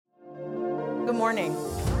Good morning.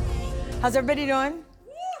 How's everybody doing?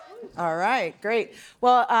 All right, great.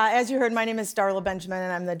 Well, as you heard, my name is Darla Benjamin,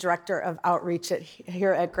 and I'm the Director of Outreach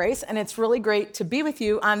here at Grace, and it's really great to be with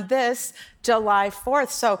you on this July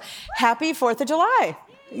 4th. So happy 4th of July.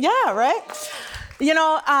 Yeah, right? You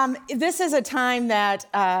know, this is a time that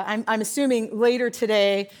I'm assuming later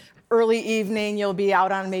today, early evening, you'll be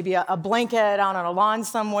out on maybe a blanket, out on a lawn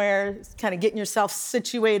somewhere, kind of getting yourself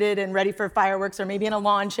situated and ready for fireworks, or maybe in a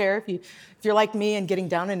lawn chair if you're like me and getting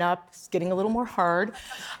down and up. It's getting a little more hard.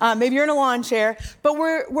 Maybe you're in a lawn chair. But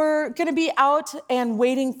we're going to be out and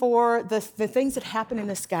waiting for the things that happen in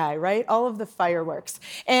the sky, right? All of the fireworks.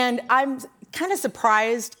 And I'm kind of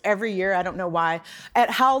surprised every year, I don't know why, at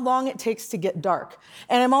how long it takes to get dark.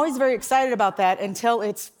 And I'm always very excited about that until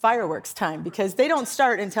it's fireworks time, because they don't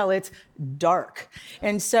start until it's dark.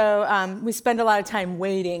 And so we spend a lot of time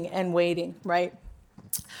waiting, right?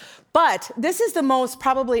 But this is the most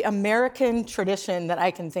probably American tradition that I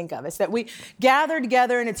can think of. It's that we gather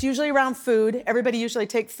together, and it's usually around food. Everybody usually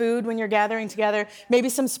take food when you're gathering together. Maybe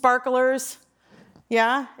some sparklers.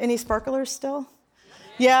 Yeah? Any sparklers still?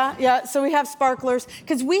 Yeah. So we have sparklers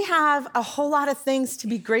because we have a whole lot of things to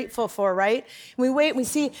be grateful for, right? We wait, we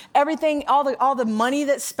see everything, all the money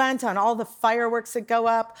that's spent on all the fireworks that go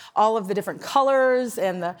up, all of the different colors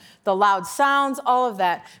and the loud sounds, all of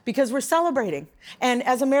that, because we're celebrating. And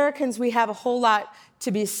as Americans, we have a whole lot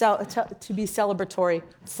to be celebratory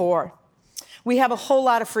for. We have a whole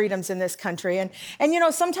lot of freedoms in this country. And you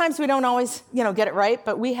know, sometimes we don't always, get it right,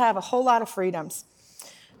 but we have a whole lot of freedoms.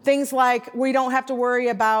 Things like we don't have to worry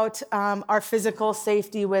about our physical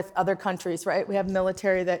safety with other countries, right? We have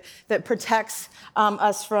military that protects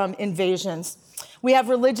us from invasions. We have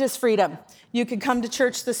religious freedom. You can come to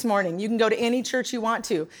church this morning. You can go to any church you want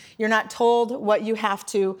to. You're not told what you have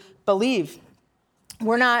to believe.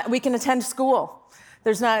 We can attend school.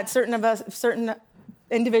 There's not certain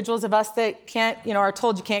individuals of us that can't, are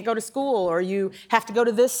told you can't go to school or you have to go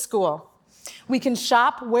to this school. We can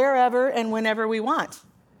shop wherever and whenever we want.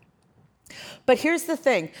 But here's the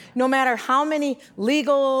thing, no matter how many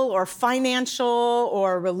legal or financial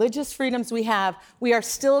or religious freedoms we have, we are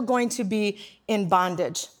still going to be in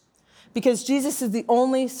bondage because Jesus is the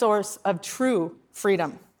only source of true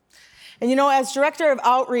freedom. And as Director of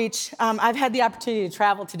Outreach, I've had the opportunity to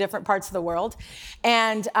travel to different parts of the world.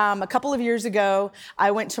 And a couple of years ago,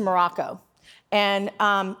 I went to Morocco. And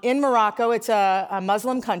in Morocco, it's a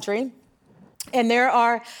Muslim country. And there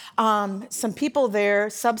are some people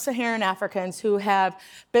there, sub-Saharan Africans, who have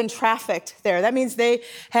been trafficked there. That means they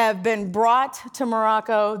have been brought to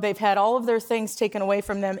Morocco. They've had all of their things taken away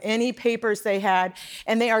from them, any papers they had,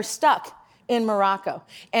 and they are stuck in Morocco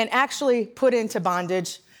and actually put into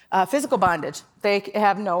bondage, physical bondage. They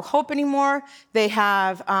have no hope anymore. They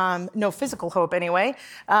have no physical hope anyway.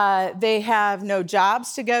 They have no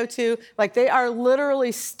jobs to go to. Like, they are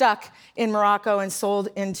literally stuck in Morocco and sold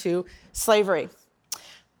into slavery.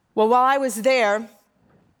 Well, while I was there,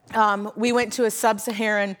 we went to a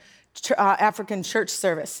sub-Saharan African church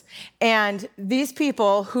service. And these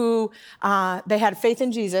people who, they had faith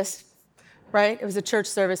in Jesus, right? It was a church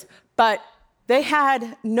service, but they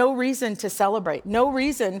had no reason to celebrate, no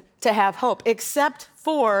reason to have hope, except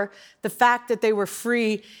for the fact that they were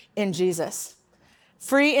free in Jesus.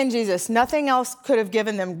 Free in Jesus. Nothing else could have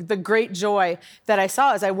given them the great joy that I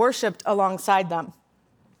saw as I worshiped alongside them.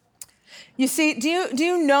 You see, do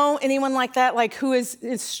you know anyone like that, like who is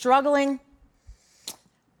struggling,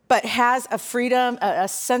 but has a freedom, a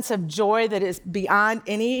sense of joy that is beyond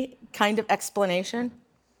any kind of explanation?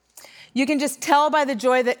 You can just tell by the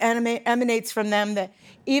joy that emanates from them that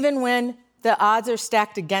even when the odds are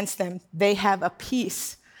stacked against them, they have a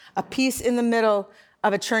peace in the middle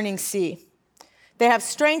of a churning sea. They have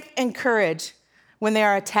strength and courage when they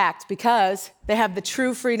are attacked because they have the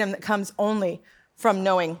true freedom that comes only from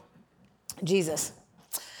knowing Jesus.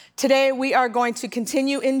 Today, we are going to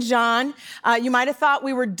continue in John. You might have thought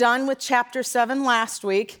we were done with chapter 7 last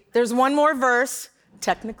week. There's one more verse.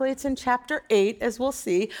 Technically, it's in chapter 8, as we'll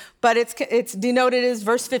see, but it's denoted as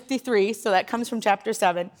verse 53, so that comes from chapter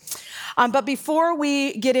 7. But before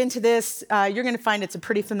we get into this, you're going to find it's a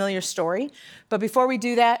pretty familiar story. But before we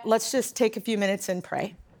do that, let's just take a few minutes and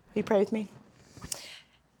pray. Will you pray with me?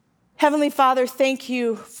 Heavenly Father, thank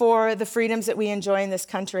you for the freedoms that we enjoy in this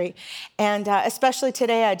country. And especially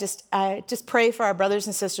today, I just pray for our brothers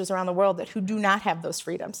and sisters around the world who do not have those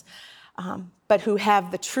freedoms, but who have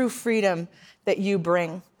the true freedom that you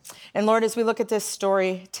bring. And Lord, as we look at this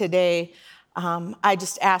story today, I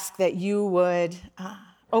just ask that you would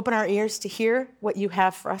open our ears to hear what you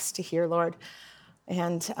have for us to hear, Lord.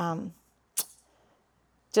 And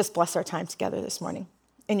just bless our time together this morning.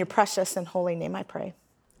 In your precious and holy name I pray.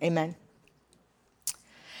 Amen.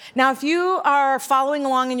 Now, if you are following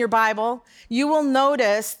along in your Bible, you will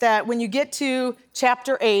notice that when you get to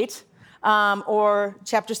chapter 8, or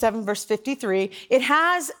chapter 7, verse 53, it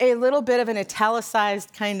has a little bit of an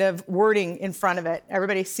italicized kind of wording in front of it.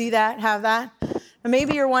 Everybody see that, have that? And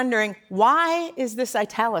maybe you're wondering, why is this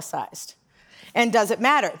italicized? And does it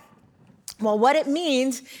matter? Well, what it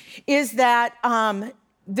means is that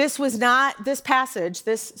this passage,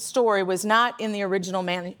 this story was not in the original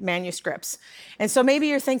manuscripts. And so maybe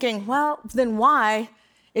you're thinking, well, then why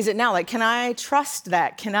is it now? Like, can I trust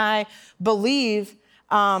that? Can I believe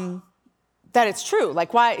that it's true?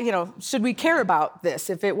 Like, why, should we care about this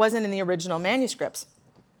if it wasn't in the original manuscripts?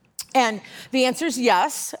 And the answer is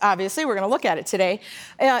yes, obviously. We're going to look at it today.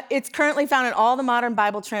 It's currently found in all the modern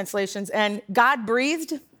Bible translations, and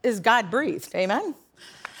God-breathed is God-breathed, amen?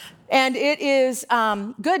 And it is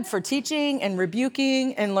good for teaching and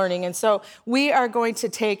rebuking and learning. And so we are going to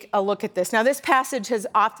take a look at this. Now, this passage has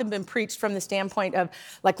often been preached from the standpoint of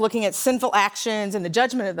like looking at sinful actions and the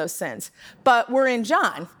judgment of those sins. But we're in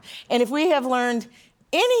John. And if we have learned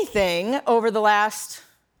anything over the last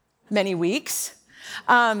many weeks,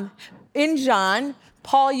 in John,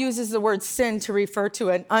 Paul uses the word sin to refer to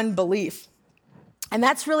an unbelief. And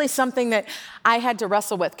that's really something that I had to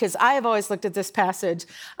wrestle with because I have always looked at this passage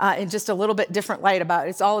in just a little bit different light about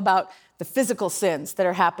it. It's all about the physical sins that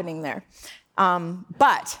are happening there.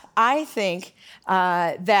 But I think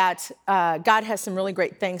that God has some really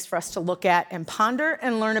great things for us to look at and ponder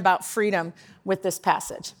and learn about freedom with this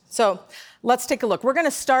passage. So let's take a look. We're going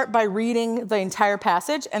to start by reading the entire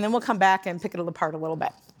passage, and then we'll come back and pick it apart a little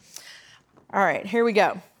bit. All right, here we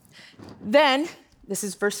go. Then, this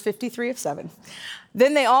is verse 53 of 7.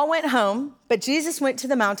 Then they all went home, but Jesus went to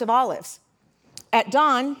the Mount of Olives. At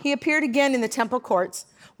dawn, he appeared again in the temple courts,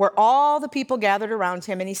 where all the people gathered around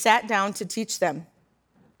him, and he sat down to teach them.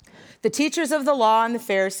 The teachers of the law and the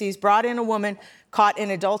Pharisees brought in a woman caught in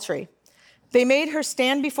adultery. They made her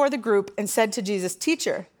stand before the group and said to Jesus,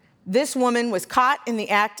 "Teacher, this woman was caught in the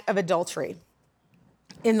act of adultery.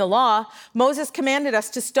 In the law, Moses commanded us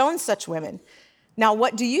to stone such women. Now,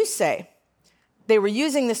 what do you say?" They were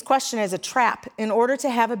using this question as a trap in order to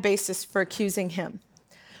have a basis for accusing him.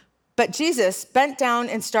 But Jesus bent down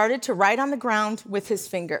and started to write on the ground with his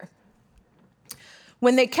finger.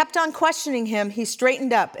 When they kept on questioning him, he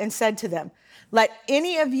straightened up and said to them, "Let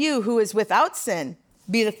any of you who is without sin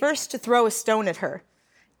be the first to throw a stone at her."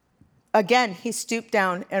 Again, he stooped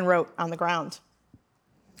down and wrote on the ground.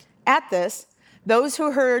 At this, those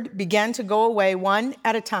who heard began to go away one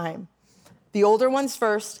at a time, the older ones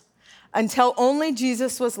first, until only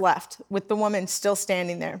Jesus was left with the woman still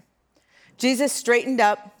standing there. Jesus straightened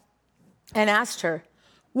up and asked her,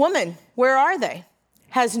 "Woman, where are they?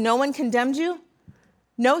 Has no one condemned you?"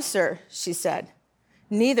 "No, sir," she said.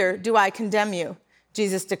 "Neither do I condemn you,"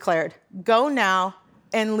 Jesus declared. "Go now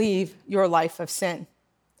and leave your life of sin."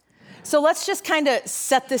 So let's just kind of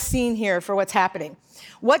set the scene here for what's happening.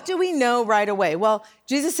 What do we know right away? Well,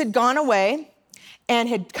 Jesus had gone away and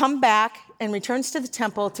had come back and returns to the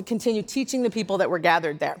temple to continue teaching the people that were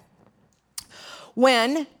gathered there.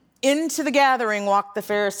 When into the gathering walked the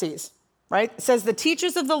Pharisees, right? It says the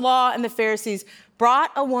teachers of the law and the Pharisees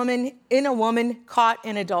brought a woman caught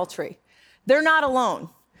in adultery. They're not alone.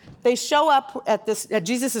 They show up at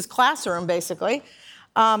Jesus' classroom, basically,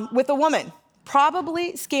 with a woman,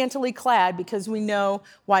 probably scantily clad because we know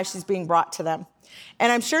why she's being brought to them.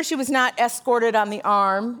 And I'm sure she was not escorted on the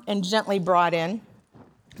arm and gently brought in,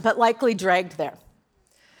 but likely dragged there.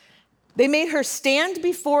 They made her stand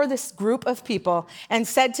before this group of people and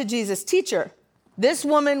said to Jesus, "Teacher, this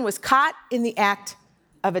woman was caught in the act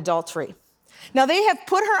of adultery." Now, they have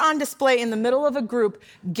put her on display in the middle of a group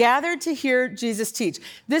gathered to hear Jesus teach.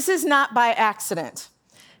 This is not by accident.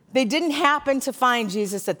 They didn't happen to find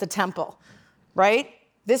Jesus at the temple, right?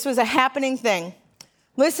 This was a happening thing.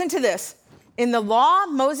 Listen to this. In the law,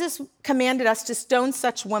 Moses commanded us to stone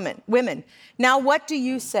such women. Now, what do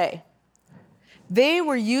you say? They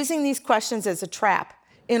were using these questions as a trap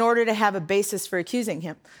in order to have a basis for accusing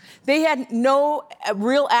him. They had no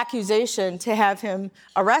real accusation to have him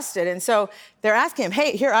arrested. And so they're asking him,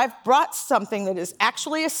 "Hey, here, I've brought something that is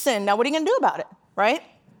actually a sin. Now, what are you going to do about it?" Right?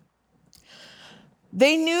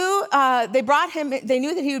 They knew they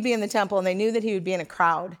knew that he would be in the temple, and they knew that he would be in a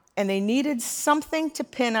crowd. And they needed something to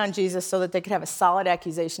pin on Jesus so that they could have a solid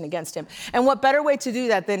accusation against him. And what better way to do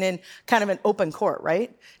that than in kind of an open court,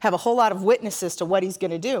 right? Have a whole lot of witnesses to what he's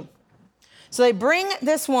going to do. So they bring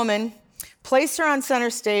this woman, place her on center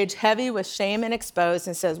stage, heavy with shame and exposed,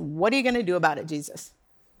 and says, "What are you going to do about it, Jesus?"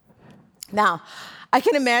 Now, I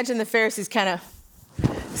can imagine the Pharisees kind of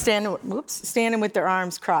standing with their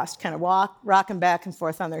arms crossed, kind of rocking back and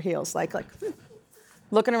forth on their heels, like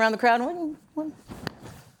looking around the crowd.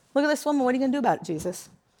 Look at this woman. What are you going to do about it, Jesus?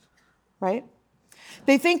 Right?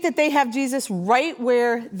 They think that they have Jesus right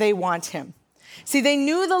where they want him. See, they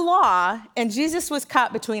knew the law, and Jesus was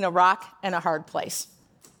caught between a rock and a hard place.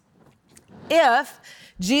 If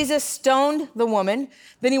Jesus stoned the woman,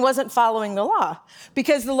 then he wasn't following the law,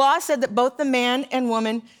 because the law said that both the man and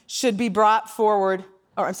woman should be brought forward,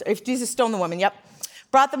 if Jesus stoned the woman,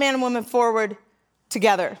 brought the man and woman forward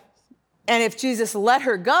together. And if Jesus let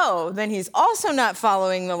her go, then he's also not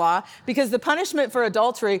following the law, because the punishment for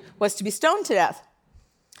adultery was to be stoned to death.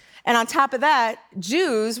 And on top of that,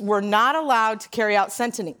 Jews were not allowed to carry out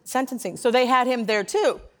sentencing, so they had him there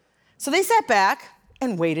too. So they sat back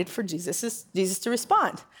and waited for Jesus to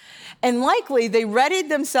respond. And likely they readied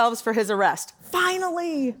themselves for his arrest.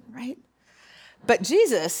 Finally, right? But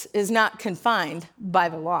Jesus is not confined by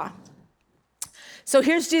the law. So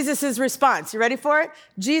here's Jesus' response. You ready for it?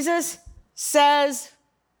 Jesus says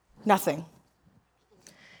nothing.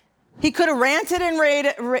 He could have ranted and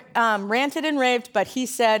raved, but he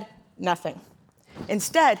said nothing.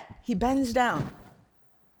 Instead, he bends down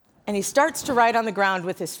and he starts to write on the ground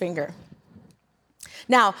with his finger.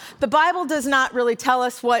 Now, the Bible does not really tell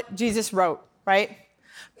us what Jesus wrote, right?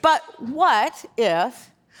 But what if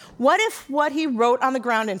what he wrote on the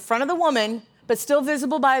ground in front of the woman, but still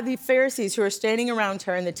visible by the Pharisees who are standing around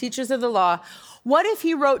her and the teachers of the law, what if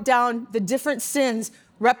he wrote down the different sins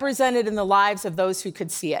represented in the lives of those who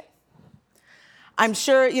could see it? I'm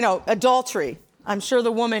sure, adultery. I'm sure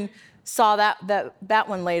the woman saw that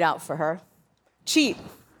one laid out for her. Cheat.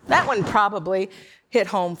 That one probably hit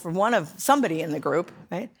home for somebody in the group,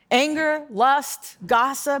 right? Anger, lust,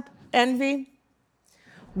 gossip, envy.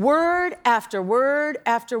 Word after word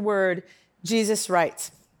after word, Jesus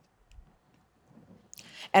writes.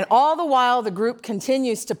 And all the while, the group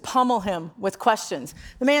continues to pummel him with questions.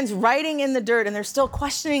 The man's writing in the dirt, and they're still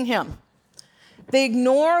questioning him. They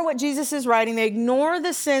ignore what Jesus is writing. They ignore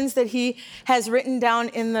the sins that he has written down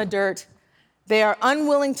in the dirt. They are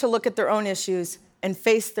unwilling to look at their own issues and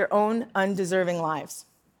face their own undeserving lives.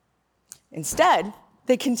 Instead,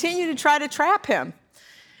 they continue to try to trap him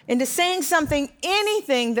into saying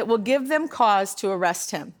anything that will give them cause to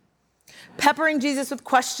arrest him, peppering Jesus with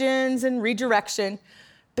questions and redirection.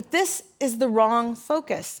 But this is the wrong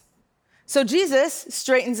focus. So Jesus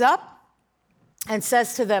straightens up and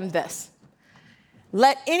says to them this: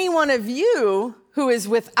 "Let any one of you who is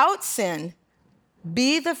without sin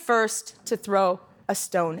be the first to throw a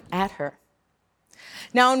stone at her."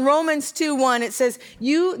 Now in Romans 2:1, it says,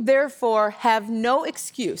 "You therefore have no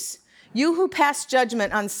excuse, you who pass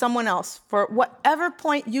judgment on someone else. For at whatever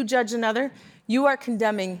point you judge another, you are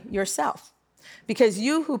condemning yourself, because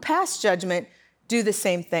you who pass judgment do the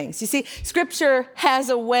same things." You see, Scripture has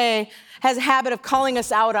a habit of calling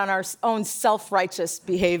us out on our own self-righteous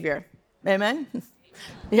behavior. Amen?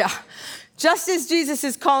 Yeah. Just as Jesus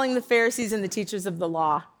is calling the Pharisees and the teachers of the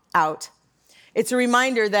law out, it's a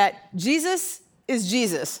reminder that Jesus is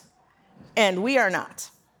Jesus, and we are not.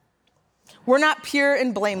 We're not pure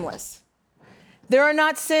and blameless. There are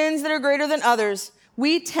not sins that are greater than others.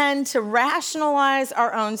 We tend to rationalize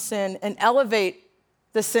our own sin and elevate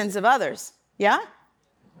the sins of others. Yeah?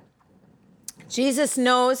 Jesus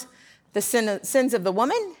knows the sins of the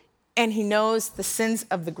woman, and he knows the sins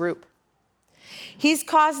of the group. He's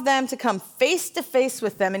caused them to come face to face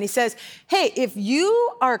with them, and he says, hey, if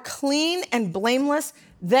you are clean and blameless,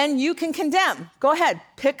 then you can condemn. Go ahead,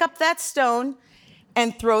 pick up that stone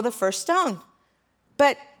and throw the first stone.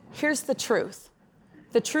 But here's the truth.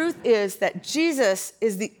 The truth is that Jesus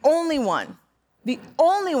is the only one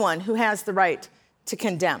who has the right to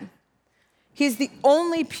condemn. He's the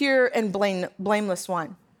only pure and blameless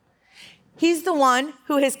one. He's the one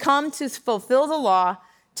who has come to fulfill the law,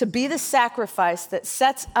 to be the sacrifice that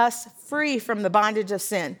sets us free from the bondage of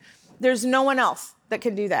sin. There's no one else that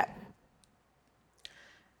can do that.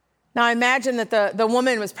 Now, I imagine that the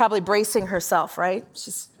woman was probably bracing herself, right?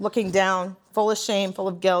 She's looking down, full of shame, full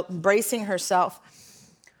of guilt, bracing herself,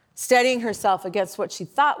 steadying herself against what she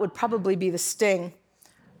thought would probably be the sting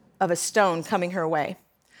of a stone coming her way.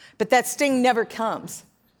 But that sting never comes.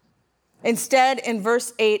 Instead, in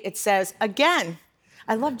verse 8, it says, again,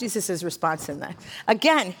 I love Jesus' response in that.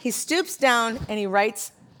 Again, he stoops down and he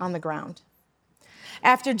writes on the ground.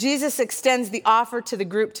 After Jesus extends the offer to the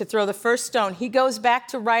group to throw the first stone, he goes back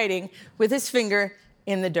to writing with his finger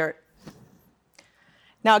in the dirt.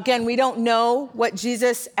 Now, again, we don't know what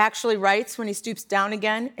Jesus actually writes when he stoops down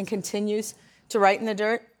again and continues to write in the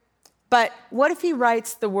dirt. But what if he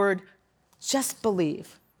writes the word, just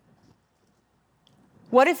believe?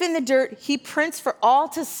 What if in the dirt he prints for all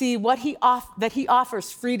to see that he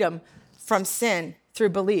offers freedom from sin through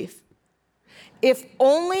belief? If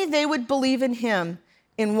only they would believe in him,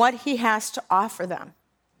 in what he has to offer them.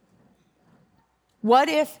 What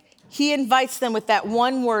if he invites them with that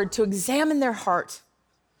one word to examine their heart,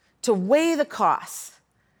 to weigh the costs,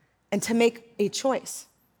 and to make a choice?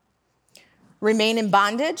 Remain in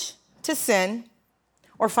bondage to sin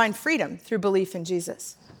or find freedom through belief in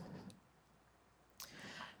Jesus?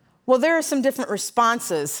 Well, there are some different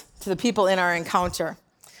responses to the people in our encounter.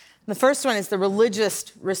 The first one is the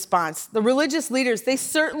religious response. The religious leaders, they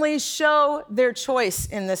certainly show their choice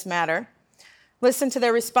in this matter. Listen to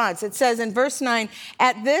their response. It says in verse 9,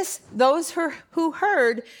 "At this, those who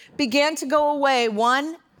heard began to go away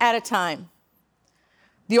one at a time.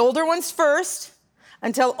 The older ones first,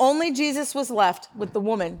 until only Jesus was left with the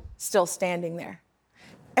woman still standing there."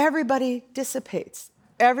 Everybody dissipates.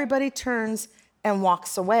 Everybody turns and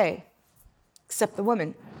walks away, except the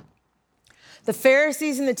woman. The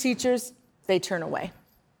Pharisees and the teachers, they turn away.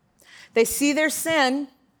 They see their sin.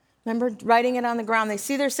 Remember writing it on the ground. They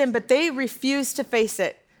see their sin, but they refuse to face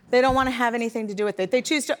it. They don't want to have anything to do with it. They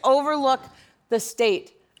choose to overlook the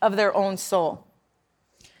state of their own soul.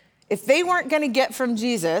 If they weren't going to get from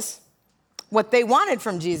Jesus what they wanted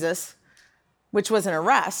from Jesus, which was an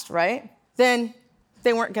arrest, right? Then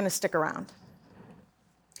they weren't going to stick around.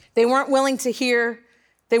 They weren't willing to hear.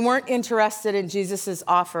 They weren't interested in Jesus'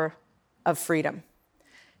 offer of freedom.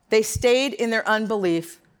 They stayed in their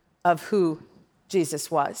unbelief of who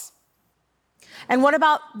Jesus was. And what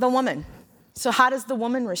about the woman? So how does the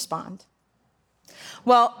woman respond?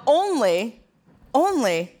 Well, only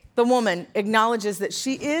the woman acknowledges that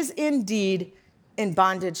she is indeed in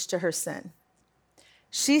bondage to her sin.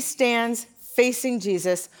 She stands facing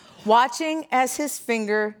Jesus, watching as his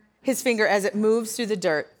finger as it moves through the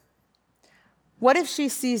dirt. What if she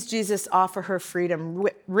sees Jesus offer her freedom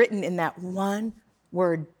written in that one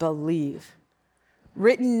word, believe,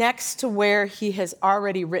 written next to where he has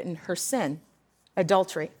already written her sin,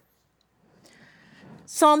 adultery?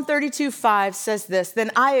 Psalm 32:5 says this, "Then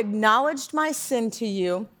I acknowledged my sin to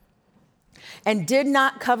you and did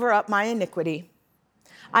not cover up my iniquity.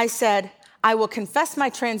 I said, I will confess my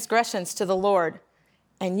transgressions to the Lord,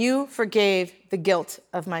 and you forgave the guilt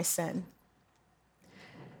of my sin."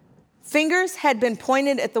 Fingers had been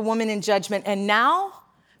pointed at the woman in judgment, and now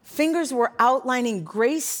fingers were outlining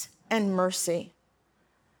grace and mercy.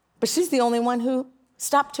 But she's the only one who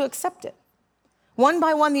stopped to accept it. One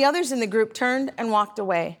by one, the others in the group turned and walked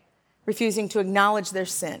away, refusing to acknowledge their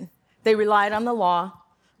sin. They relied on the law,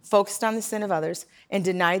 focused on the sin of others, and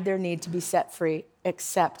denied their need to be set free,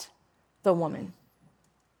 except the woman.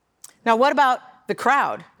 Now, what about the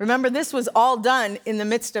crowd? Remember, this was all done in the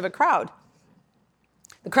midst of a crowd.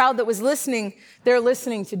 The crowd that was listening, they're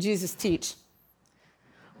listening to Jesus teach.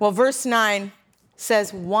 Well, verse 9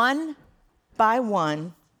 says, one by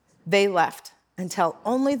one, they left until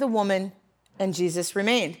only the woman and Jesus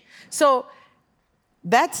remained. So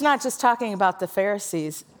that's not just talking about the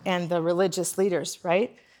Pharisees and the religious leaders,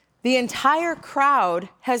 right? The entire crowd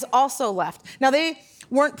has also left. Now, they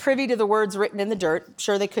weren't privy to the words written in the dirt. I'm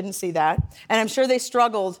sure they couldn't see that. And I'm sure they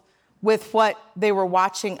struggled with what they were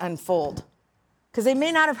watching unfold, because they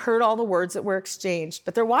may not have heard all the words that were exchanged,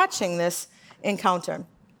 but they're watching this encounter.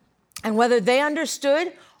 And whether they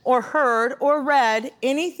understood or heard or read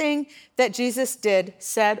anything that Jesus did,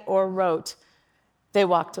 said, or wrote, they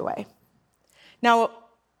walked away. Now,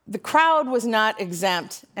 the crowd was not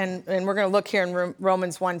exempt, and we're going to look here in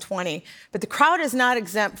Romans 1:20, but the crowd is not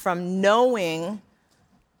exempt from knowing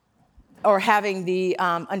or having the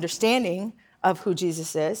understanding of who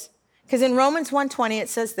Jesus is. Because in Romans 1:20, it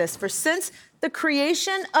says this, "For since the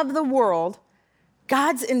creation of the world,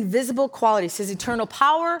 God's invisible qualities, his eternal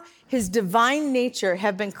power, his divine nature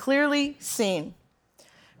have been clearly seen,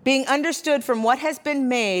 being understood from what has been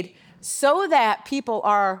made, so that people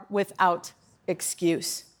are without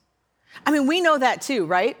excuse." I mean, we know that too,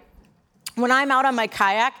 right? When I'm out on my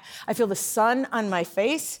kayak, I feel the sun on my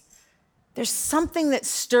face. There's something that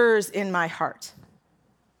stirs in my heart.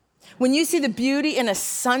 When you see the beauty in a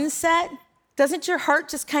sunset, doesn't your heart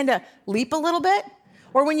just kind of leap a little bit?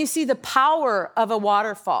 Or when you see the power of a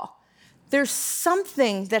waterfall, there's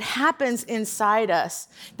something that happens inside us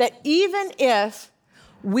that even if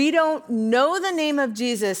we don't know the name of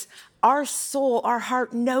Jesus, our soul, our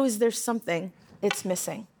heart knows there's something it's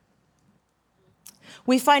missing.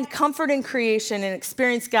 We find comfort in creation and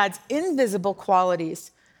experience God's invisible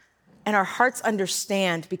qualities, and our hearts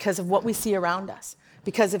understand because of what we see around us,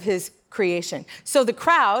 because of his creation. So the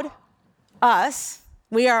crowd, us,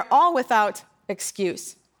 we are all without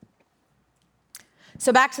excuse.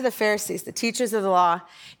 So back to the Pharisees, the teachers of the law,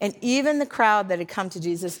 and even the crowd that had come to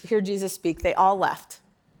Jesus, hear Jesus speak, they all left.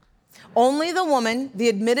 Only the woman, the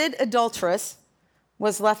admitted adulteress,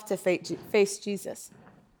 was left to face Jesus.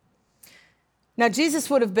 Now, Jesus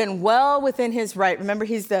would have been well within his right. Remember,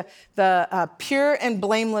 he's the pure and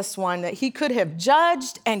blameless one, that he could have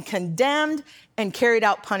judged and condemned and carried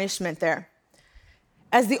out punishment there.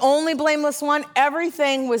 As the only blameless one,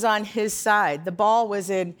 everything was on his side. The ball was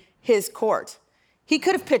in his court. He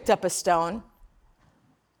could have picked up a stone,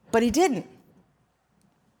 but he didn't.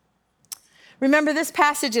 Remember, this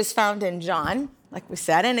passage is found in John, like we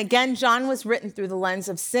said, and again, John was written through the lens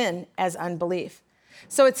of sin as unbelief.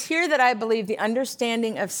 So it's here that I believe the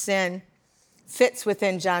understanding of sin fits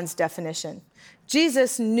within John's definition.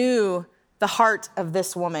 Jesus knew the heart of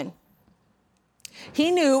this woman.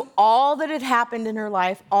 He knew all that had happened in her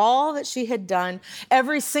life, all that she had done,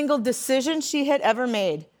 every single decision she had ever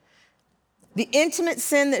made, the intimate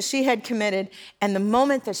sin that she had committed, and the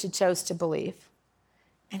moment that she chose to believe.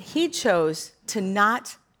 And he chose to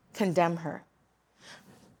not condemn her.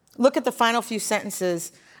 Look at the final few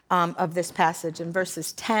sentences of this passage in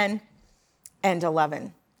verses 10 and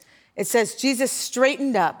 11. It says, Jesus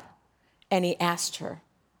straightened up and he asked her,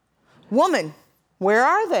 "Woman, where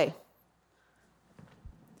are they?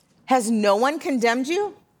 Has no one condemned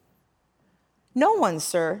you?" "No one,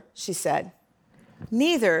 sir," she said.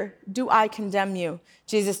 "Neither do I condemn you,"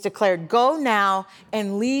 Jesus declared. "Go now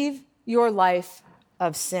and leave your life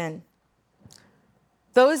of sin."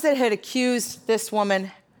 Those that had accused this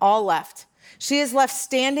woman all left. She is left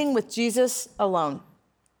standing with Jesus alone.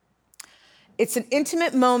 It's an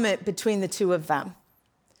intimate moment between the two of them.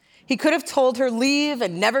 He could have told her, leave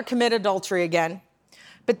and never commit adultery again.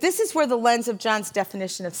 But this is where the lens of John's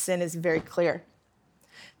definition of sin is very clear.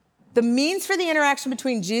 The means for the interaction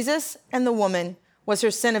between Jesus and the woman was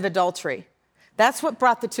her sin of adultery. That's what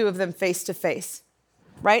brought the two of them face to face,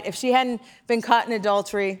 right? If she hadn't been caught in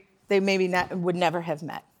adultery, they would never have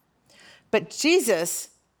met. But Jesus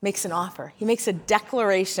makes an offer. He makes a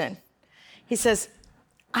declaration. He says,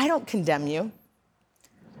 "I don't condemn you.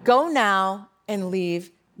 Go now and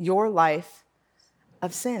leave your life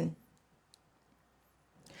of sin."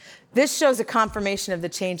 This shows a confirmation of the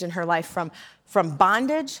change in her life from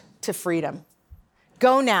bondage to freedom.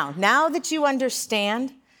 Go now. Now that you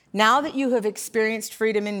understand, now that you have experienced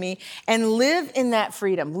freedom in me, and live in that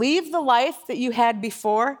freedom. Leave the life that you had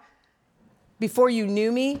before you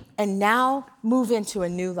knew me, and now move into a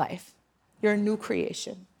new life. You're a new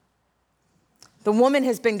creation. The woman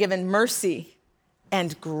has been given mercy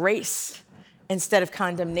and grace instead of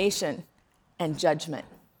condemnation and judgment.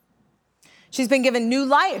 She's been given new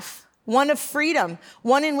life, one of freedom,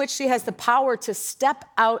 one in which she has the power to step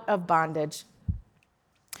out of bondage.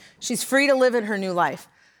 She's free to live in her new life.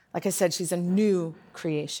 Like I said, she's a new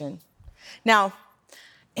creation. Now,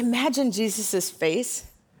 imagine Jesus' face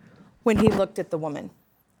when he looked at the woman.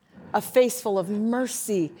 A face full of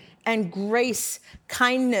mercy and grace,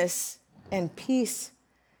 kindness and peace.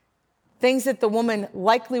 Things that the woman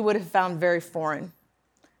likely would have found very foreign.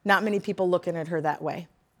 Not many people looking at her that way.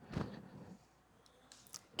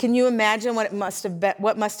 Can you imagine what must have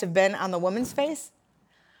been on the woman's face?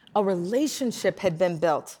 A relationship had been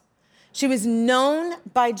built. She was known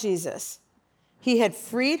by Jesus. He had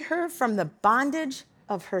freed her from the bondage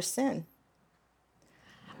of her sin.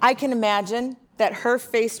 I can imagine that her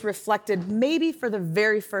face reflected, maybe for the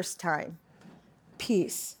very first time,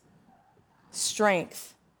 peace,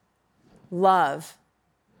 strength, love,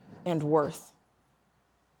 and worth.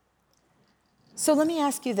 So let me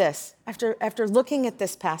ask you this. After looking at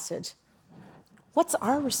this passage, what's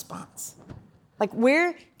our response? Like,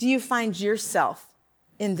 where do you find yourself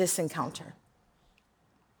in this encounter?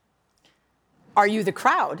 Are you the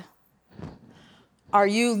crowd? Are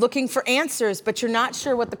you looking for answers, but you're not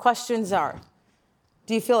sure what the questions are?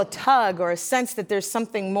 Do you feel a tug or a sense that there's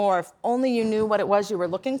something more? If only you knew what it was you were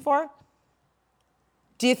looking for?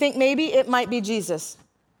 Do you think maybe it might be Jesus?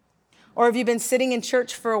 Or have you been sitting in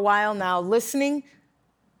church for a while now, listening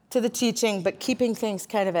to the teaching, but keeping things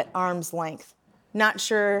kind of at arm's length? Not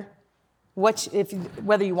sure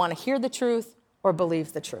whether you want to hear the truth or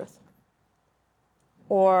believe the truth.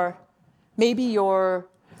 Or maybe you're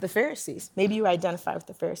the Pharisees. Maybe you identify with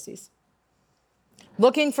the Pharisees.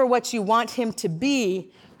 Looking for what you want him to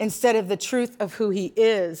be instead of the truth of who he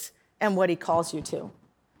is and what he calls you to.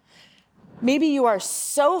 Maybe you are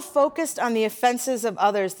so focused on the offenses of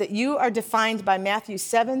others that you are defined by Matthew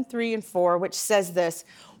 7, 3, and 4, which says this: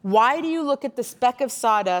 "Why do you look at the speck of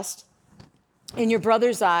sawdust in your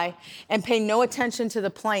brother's eye and pay no attention to the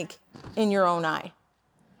plank in your own eye?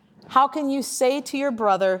 How can you say to your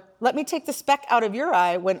brother, let me take the speck out of your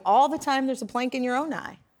eye, when all the time there's a plank in your own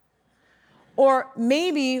eye? Or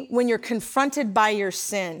maybe when you're confronted by your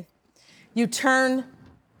sin, you turn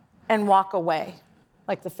and walk away,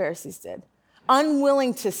 like the Pharisees did,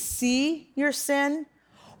 unwilling to see your sin,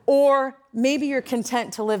 or maybe you're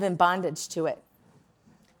content to live in bondage to it.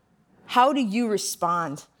 How do you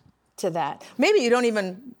respond to that? Maybe you don't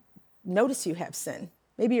even notice you have sin.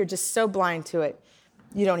 Maybe you're just so blind to it,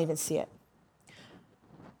 you don't even see it.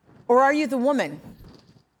 Or are you the woman?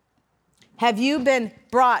 Have you been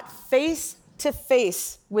brought face to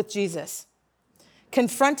face with Jesus,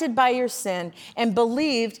 confronted by your sin, and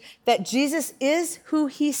believed that Jesus is who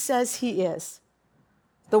he says he is,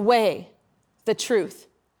 the way, the truth,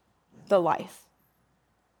 the life?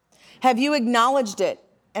 Have you acknowledged it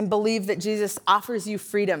and believed that Jesus offers you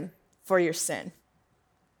freedom for your sin?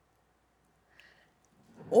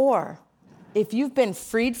 Or if you've been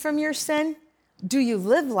freed from your sin, do you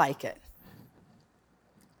live like it?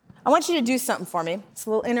 I want you to do something for me. It's a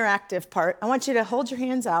little interactive part. I want you to hold your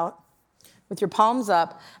hands out with your palms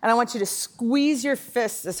up, and I want you to squeeze your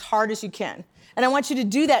fists as hard as you can. And I want you to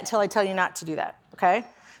do that till I tell you not to do that, okay?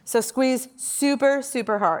 So squeeze super,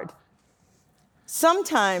 super hard.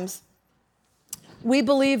 Sometimes we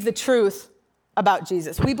believe the truth about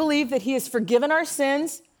Jesus. We believe that he has forgiven our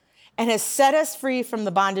sins and has set us free from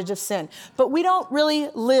the bondage of sin. But we don't really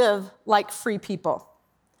live like free people.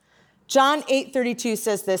 John 8:32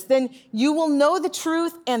 says this, then you will know the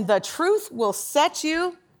truth, and the truth will set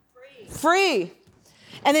you free.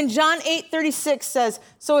 And then John 8:36 says,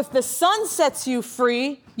 so if the Son sets you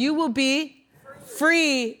free, you will be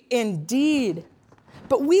free indeed.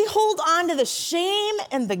 But we hold on to the shame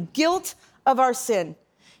and the guilt of our sin,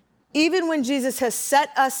 even when Jesus has set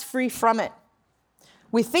us free from it.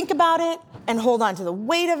 We think about it and hold on to the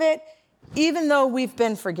weight of it, even though we've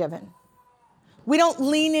been forgiven. We don't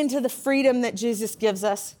lean into the freedom that Jesus gives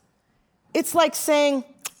us. It's like saying,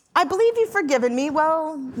 I believe you've forgiven me.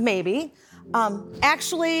 Well, maybe.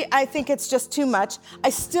 Actually, I think it's just too much. I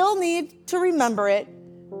still need to remember it.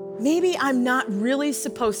 Maybe I'm not really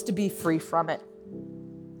supposed to be free from it.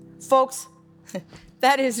 Folks,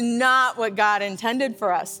 that is not what God intended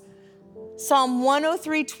for us. Psalm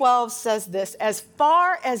 103:12 says this, as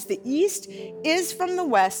far as the east is from the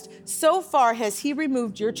west, so far has he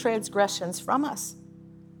removed your transgressions from us.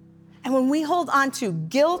 And when we hold on to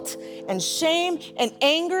guilt and shame and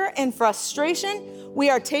anger and frustration, we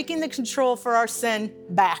are taking the control for our sin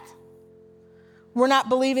back. We're not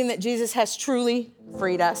believing that Jesus has truly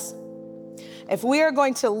freed us. If we are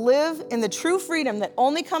going to live in the true freedom that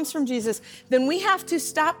only comes from Jesus, then we have to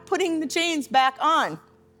stop putting the chains back on.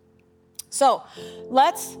 So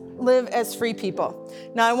let's live as free people.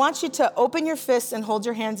 Now I want you to open your fists and hold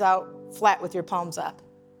your hands out flat with your palms up.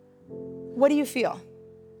 What do you feel?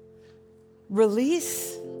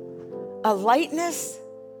 Release, a lightness.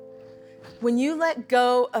 When you let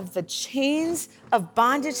go of the chains of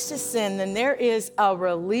bondage to sin, then there is a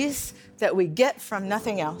release that we get from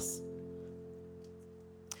nothing else.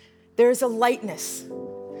 There's a lightness.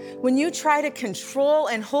 When you try to control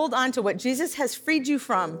and hold on to what Jesus has freed you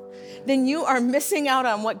from, then you are missing out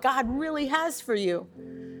on what God really has for you.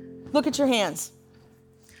 Look at your hands.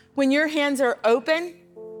 When your hands are open,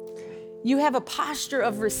 you have a posture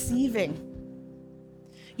of receiving.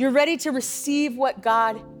 You're ready to receive what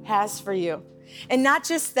God has for you. And not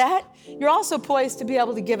just that, you're also poised to be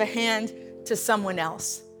able to give a hand to someone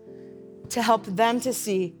else, to help them to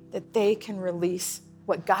see that they can release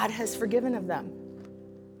what God has forgiven of them.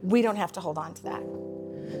 We don't have to hold on to that.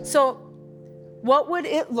 So what would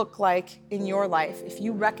it look like in your life if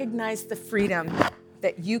you recognized the freedom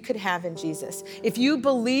that you could have in Jesus? If you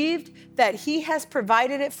believed that he has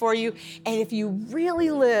provided it for you, and if you really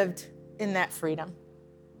lived in that freedom?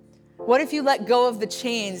 What if you let go of the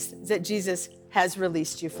chains that Jesus has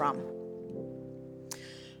released you from?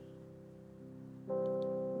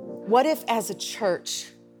 What if as a church,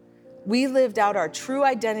 we lived out our true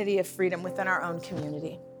identity of freedom within our own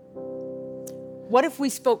community? What if we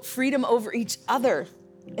spoke freedom over each other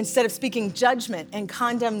instead of speaking judgment and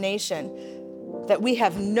condemnation that we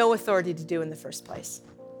have no authority to do in the first place?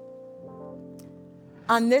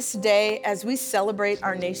 On this day, as we celebrate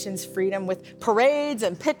our nation's freedom with parades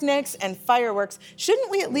and picnics and fireworks,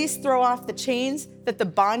 shouldn't we at least throw off the chains that the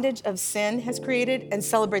bondage of sin has created and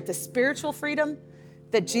celebrate the spiritual freedom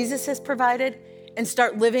that Jesus has provided and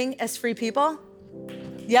start living as free people?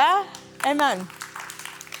 Yeah? Amen.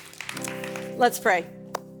 Let's pray.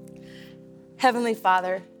 Heavenly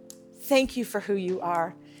Father, thank you for who you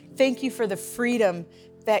are. Thank you for the freedom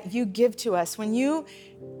that you give to us. When you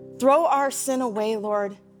throw our sin away,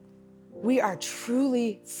 Lord, We are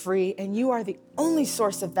truly free, and you are the only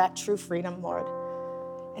source of that true freedom, Lord.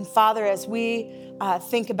 And Father, as we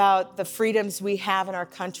think about the freedoms we have in our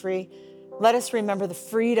country, let us remember the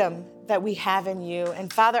freedom that we have in you.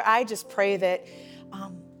 And Father, I just pray that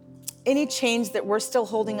any change that we're still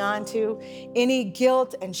holding on to, any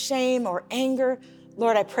guilt and shame or anger,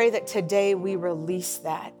 Lord, I pray that today we release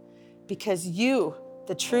that, because you,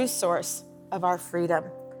 the true source of our freedom,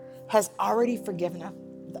 has already forgiven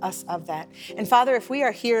us of that. And Father, if we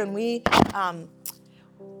are here and we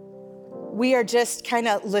are just kind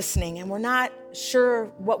of listening and we're not sure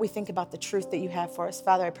what we think about the truth that you have for us,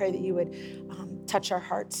 Father, I pray that you would touch our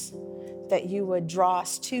hearts, that you would draw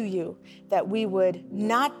us to you, that we would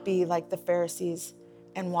not be like the Pharisees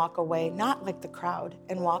and walk away, not like the crowd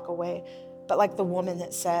and walk away, but like the woman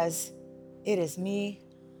that says, it is me,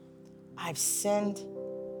 I've sinned,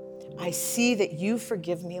 I see that you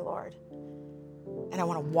forgive me, Lord, and I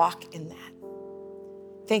want to walk in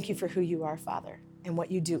that. Thank you for who you are, Father, and what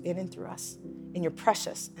you do in and through us. In your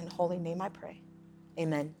precious and holy name I pray.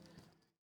 Amen.